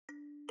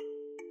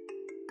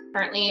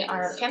Currently,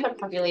 our panther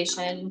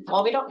population,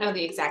 well, we don't know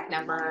the exact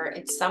number.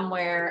 It's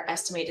somewhere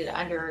estimated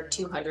under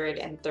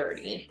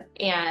 230.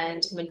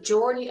 And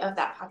majority of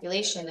that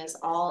population is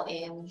all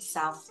in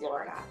South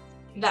Florida.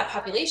 That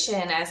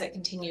population, as it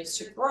continues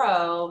to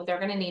grow, they're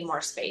going to need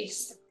more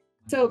space.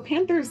 So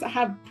panthers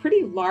have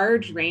pretty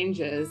large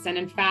ranges, and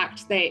in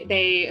fact,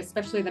 they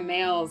especially the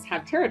males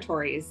have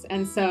territories.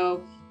 And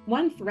so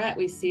one threat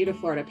we see to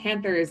Florida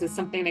panthers is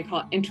something they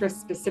call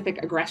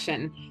interest-specific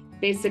aggression.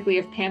 Basically,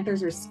 if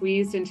panthers are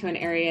squeezed into an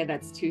area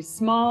that's too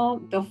small,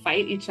 they'll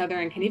fight each other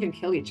and can even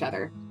kill each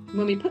other.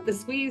 When we put the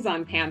squeeze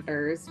on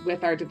panthers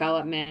with our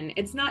development,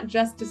 it's not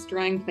just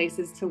destroying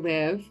places to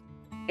live.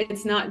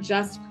 It's not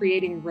just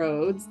creating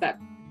roads that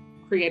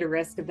create a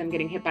risk of them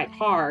getting hit by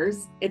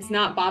cars. It's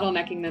not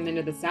bottlenecking them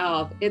into the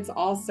south. It's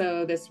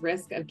also this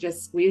risk of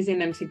just squeezing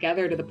them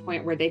together to the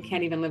point where they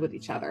can't even live with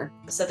each other.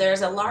 So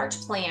there's a large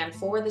plan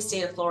for the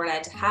state of Florida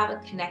to have a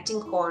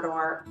connecting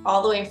corridor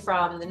all the way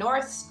from the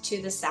north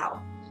to the south,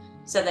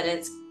 so that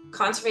it's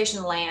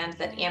conservation land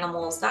that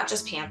animals, not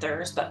just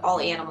panthers, but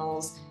all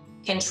animals,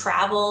 can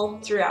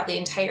travel throughout the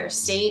entire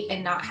state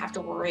and not have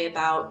to worry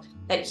about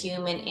that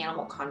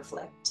human-animal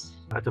conflict.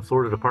 At the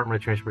Florida Department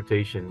of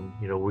Transportation,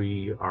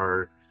 we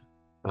are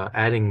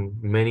adding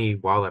many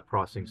wildlife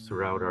crossings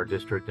throughout our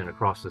district and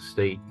across the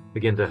state,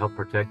 again, to help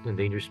protect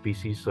endangered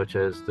species such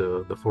as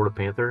the Florida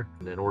panther.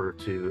 And in order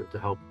to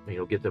help,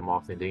 get them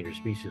off the endangered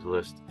species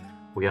list,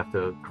 we have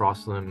to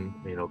cross them,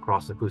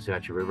 cross the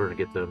Caloosahatchee River and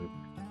get them,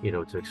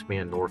 to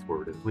expand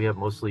northward. We have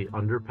mostly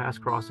underpass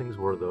crossings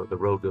where the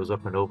road goes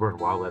up and over and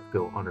wildlife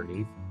go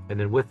underneath. And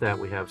then with that,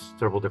 we have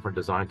several different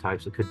design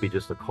types. It could be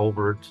just a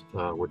culvert,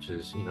 which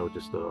is,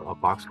 just a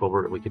box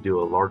culvert. We could do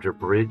a larger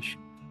bridge,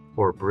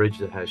 or a bridge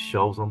that has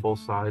shelves on both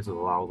sides that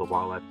allow the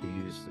wildlife to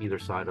use either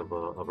side of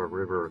a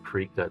river or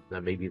creek that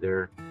may be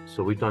there.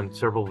 So we've done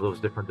several of those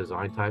different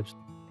design types.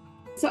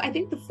 So I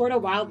think the Florida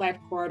Wildlife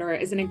Corridor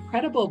is an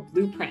incredible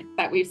blueprint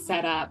that we've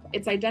set up.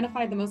 It's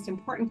identified the most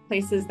important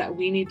places that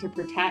we need to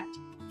protect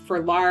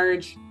for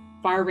large,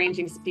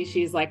 far-ranging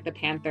species like the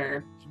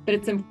panther. But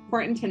it's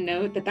important to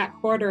note that that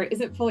corridor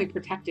isn't fully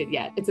protected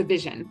yet. It's a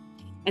vision.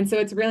 And so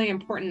it's really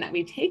important that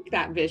we take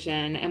that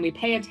vision and we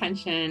pay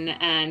attention,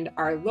 and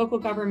our local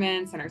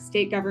governments and our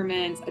state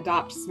governments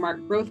adopt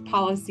smart growth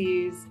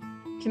policies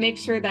to make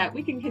sure that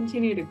we can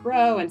continue to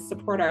grow and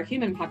support our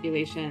human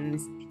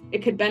populations.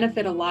 It could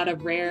benefit a lot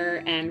of rare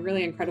and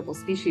really incredible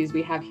species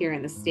we have here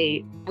in the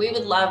state. We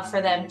would love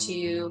for them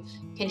to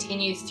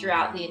continue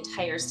throughout the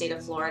entire state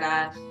of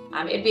Florida.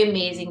 It'd be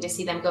amazing to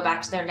see them go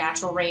back to their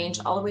natural range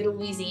all the way to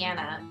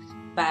Louisiana,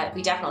 but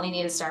we definitely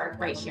need to start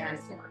right here in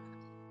Florida.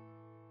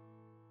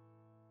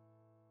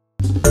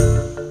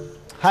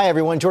 Hi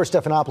everyone, George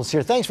Stephanopoulos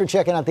here. Thanks for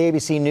checking out the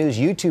ABC News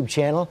YouTube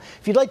channel.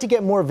 If you'd like to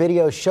get more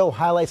videos, show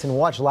highlights, and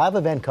watch live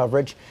event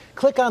coverage,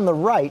 click on the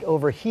right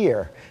over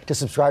here to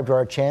subscribe to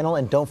our channel,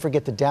 and don't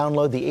forget to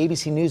download the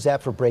ABC News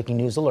app for breaking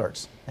news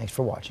alerts. Thanks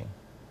for watching.